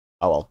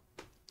Oh well.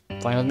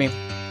 Fine with me.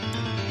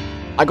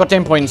 I got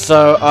 10 points,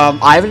 so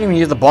I haven't even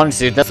used the bond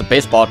suit. That's the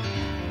best part.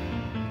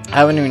 I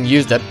haven't even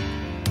used it.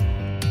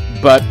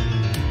 But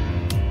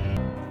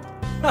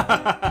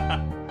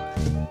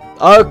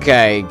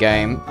okay,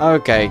 game.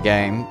 Okay,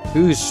 game.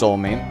 Who saw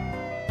me?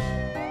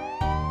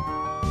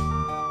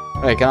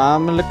 Wait, can I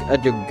look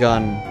at your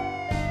gun?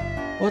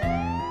 What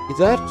is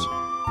that?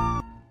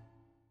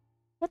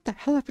 What the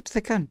hell happened to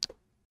the gun?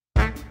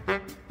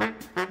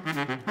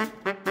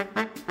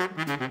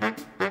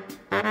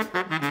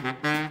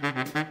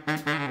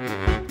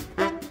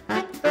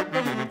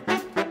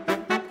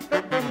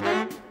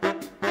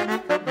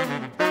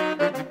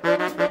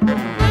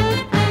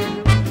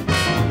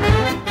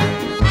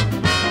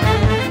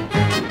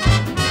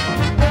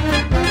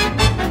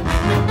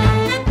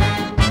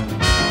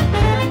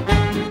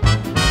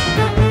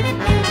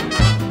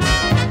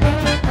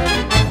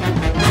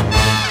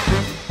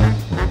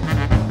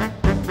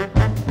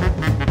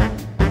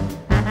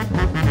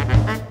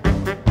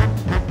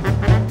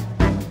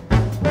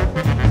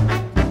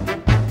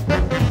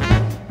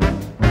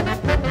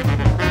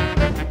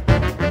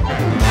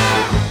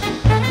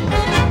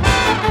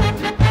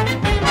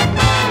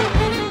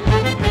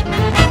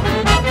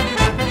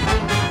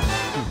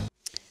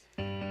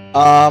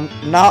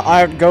 Now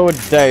I'd go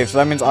with Dave, so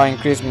that means I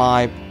increase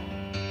my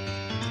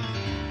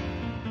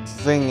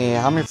thingy.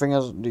 How many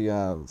fingers do you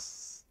have?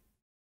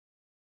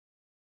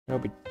 That'll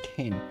be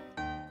 10.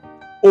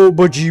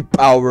 OBG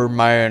power,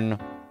 man.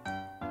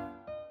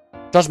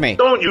 Trust me.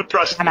 Don't you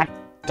trust me?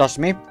 Trust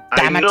me.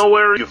 Damn it. I know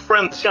where your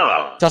friends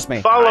are. Trust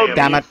me. Follow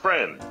Damn me, it.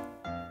 friend.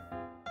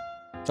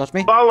 Trust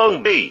me. Follow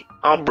me.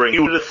 I'll bring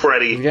you to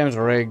Freddy. The game's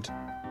rigged.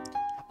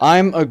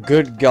 I'm a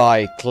good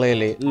guy,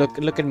 clearly. Look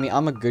at me.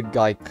 I'm a good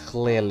guy,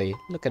 clearly.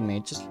 Look at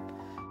me. Just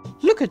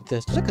look at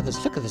this. Look at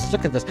this. Look at this.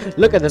 Look at this.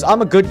 Look at this.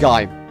 I'm a good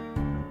guy.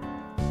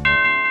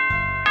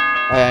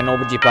 And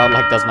OBG power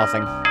like does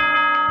nothing.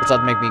 It does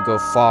make me go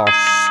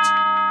fast.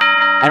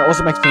 And it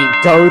also makes me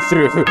go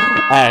through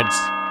ads.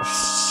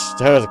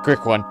 That was a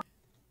quick one.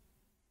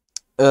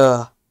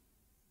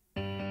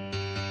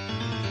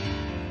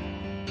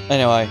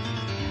 Anyway.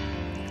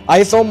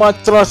 I thought my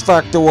trust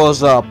factor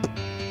was up.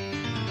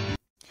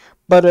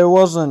 But it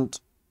wasn't.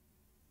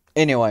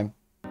 Anyway.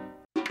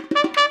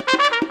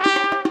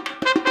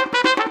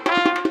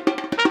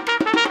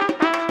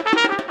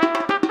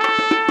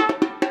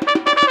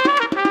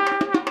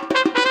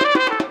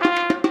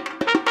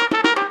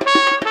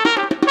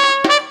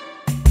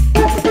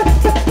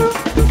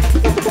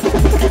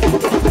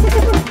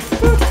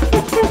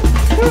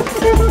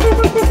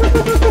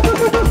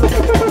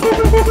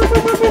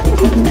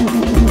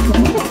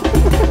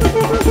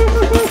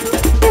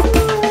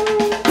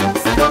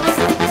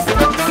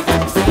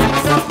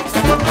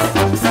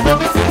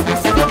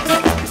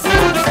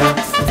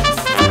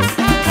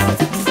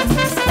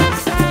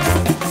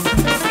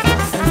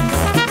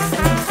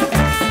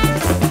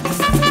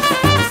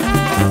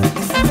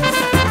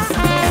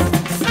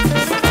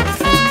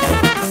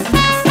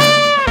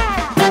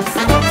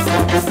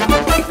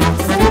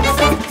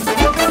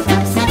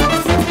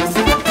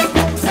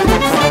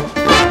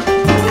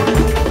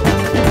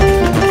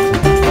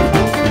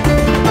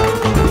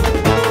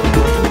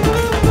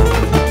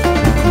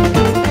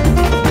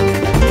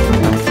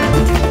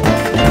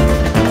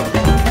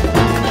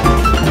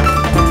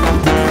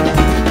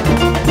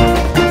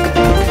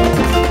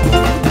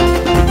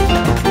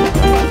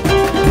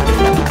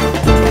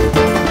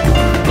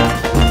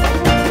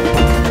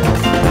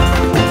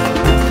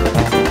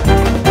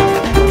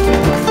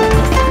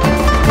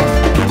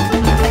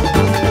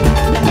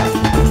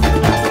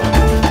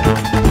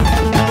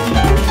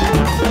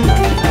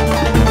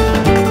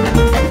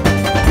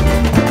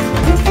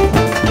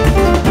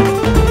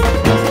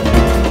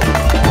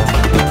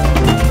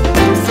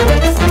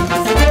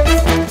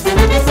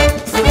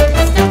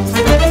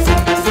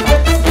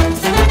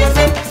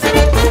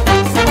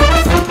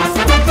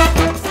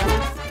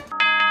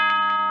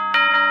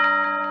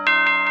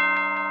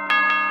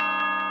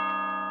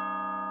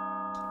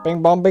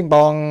 Bing bong, bing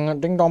bong,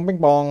 ding dong, bing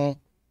bong.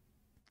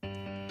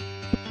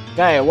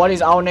 Okay, what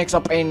is our next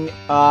up in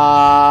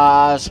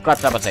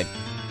Scraps episode?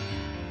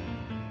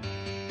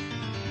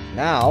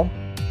 Now,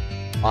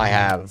 I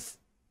have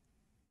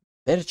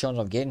better chance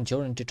of getting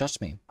children to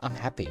trust me. I'm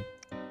happy.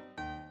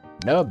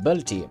 No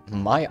ability,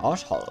 my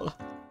asshole.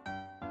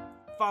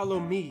 Follow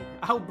me.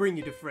 I'll bring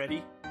you to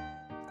Freddy.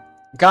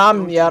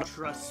 Come here.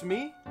 Trust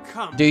me?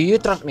 Come. Do you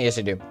trust me? Yes,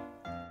 you do.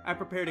 I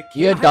prepared a kid.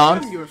 You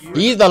don't.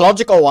 He's the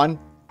logical one.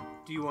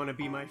 Do you want to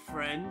be my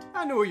friend?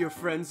 I know where your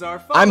friends are.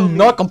 Follow me. I'm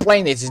not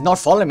complaining. This is not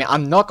following me.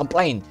 I'm not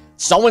complaining.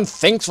 Someone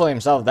thinks for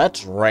himself.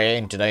 That's rare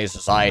in today's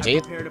society. I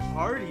prepared a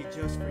party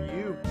just for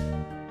you.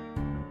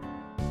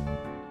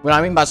 When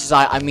I mean by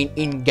society, I mean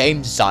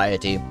in-game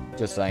society.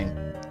 Just saying.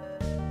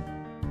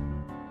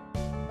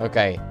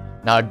 Okay.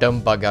 Now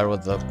don't bugger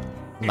with the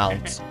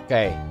mounts.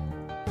 Okay.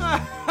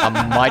 I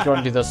might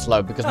run to this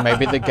slow because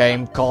maybe the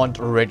game can't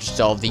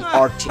register the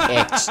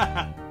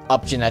RTX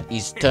option that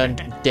is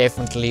turned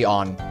definitely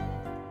on.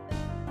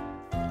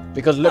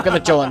 Because look at the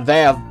children,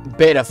 they have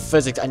better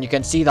physics, and you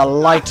can see the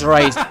light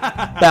rays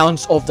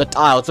bounce off the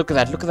tiles. Look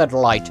at that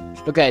light.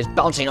 Look at it, it's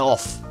bouncing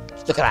off.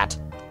 Look at that.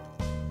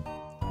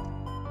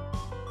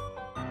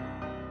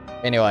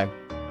 Anyway.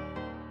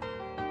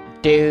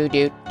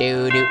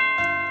 Done.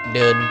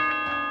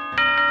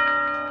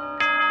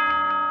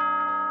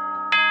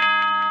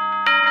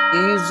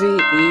 Easy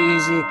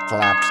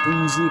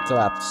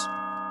claps.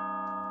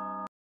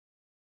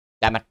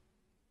 Damn it.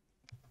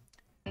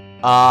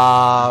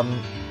 I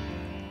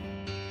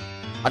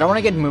don't want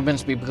to get movement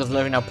speed because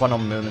there's no point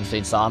on movement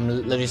speed, so I'm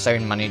literally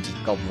saving money to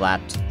go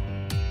that.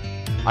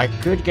 I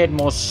could get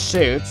more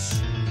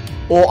suits,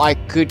 or I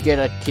could get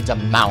a kid's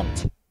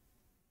amount.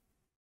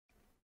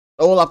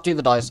 All up to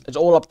the dice. It's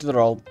all up to the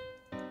roll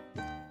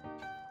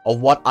of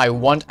what I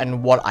want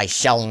and what I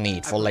shall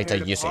need for later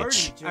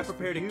usage. I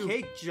prepared a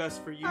cake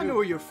just for you. I know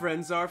where your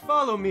friends are.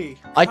 Follow me.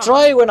 I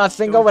try when I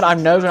think of it. I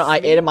know when I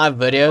edit my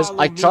videos,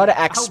 I try to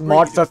act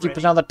smart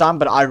 50% of the time,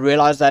 but I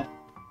realize that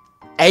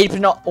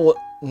 80% or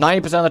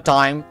 90% of the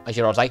time, I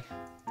should say,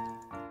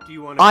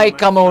 I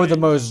come up with the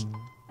most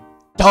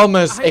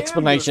dumbest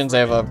explanations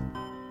ever.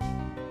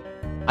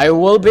 I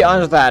will be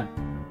honest with that.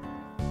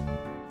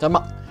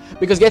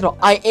 Because guess what?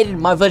 I edit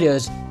my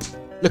videos.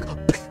 Look,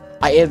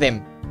 I edit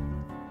them.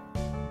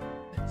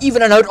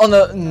 Even a note on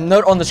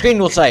the screen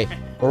will say,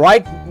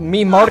 "Right,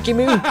 me, Marky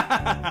Moon."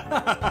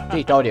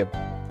 He told you.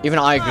 Even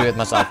I agree with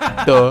myself.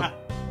 Duh.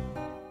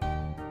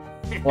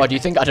 What, do you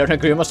think I don't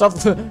agree with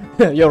myself?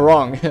 You're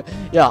wrong.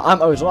 Yeah,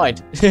 I'm always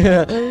right.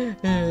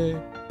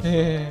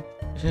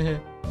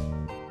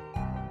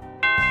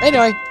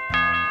 Anyway.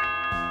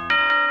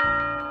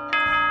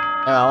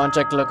 I want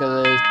to take a look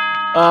at these.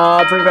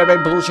 Very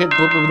bullshit.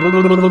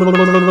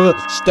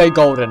 Stay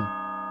golden.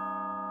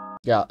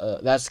 Yeah,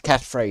 that's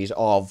catchphrase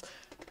of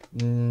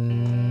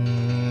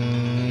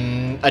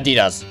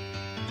Adidas.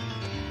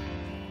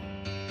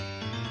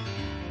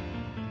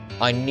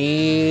 I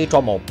need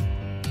one more.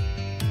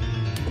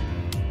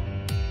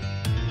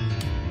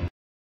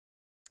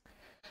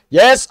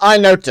 Yes, I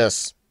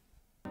notice.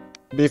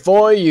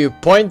 Before you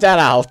point that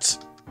out,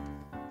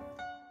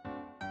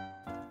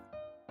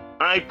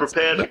 I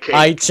prepared a cake.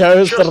 I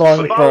chose the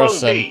wrong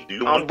person.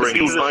 I'll bring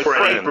you my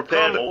friend.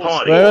 Prepared a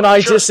party. When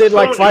I just said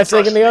like 5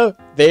 seconds ago,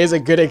 there's a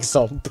good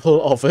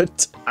example of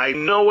it. I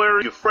know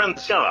where your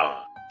friends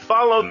are.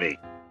 Follow me.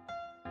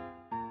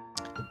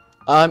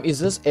 Is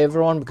this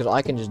everyone? Because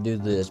I can just do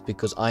this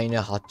because I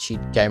know how to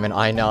cheat game and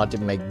I know how to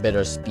make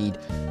better speed.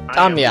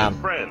 Yeah.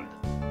 Friend.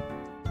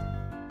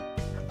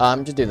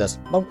 Just do this.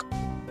 Bonk.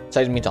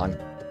 Saves me time.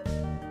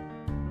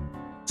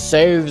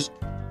 Saves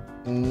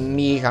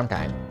me some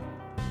time.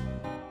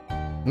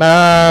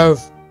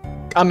 Move!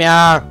 Come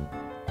here!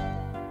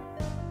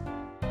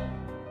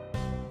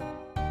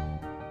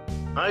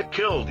 I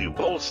killed you,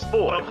 old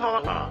sport.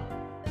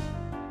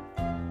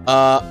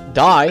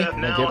 Die?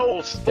 Now,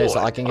 okay, so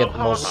I can get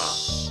more.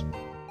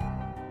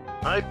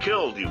 I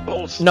killed you,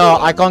 old sport. No,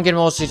 I can't get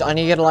more seats. I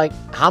need to get like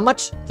how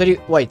much? 30.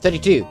 Wait,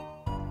 32.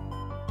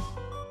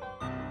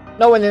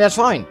 No, and then that's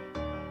fine.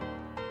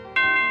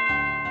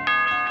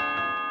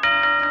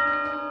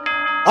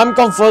 I'm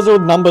confused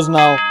with numbers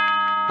now.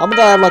 How much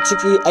do I have? Like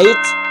 68?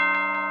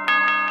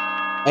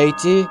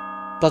 80?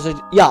 Plus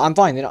 80. Yeah, I'm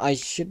fine. Then I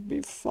should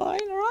be fine,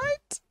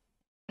 right?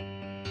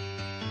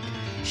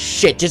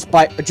 Shit, just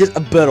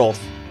a bit off.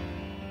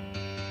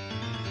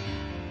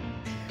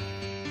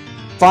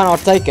 Fine, I'll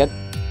take it.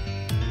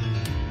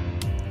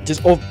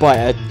 Just off by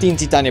a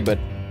teensy tiny bit.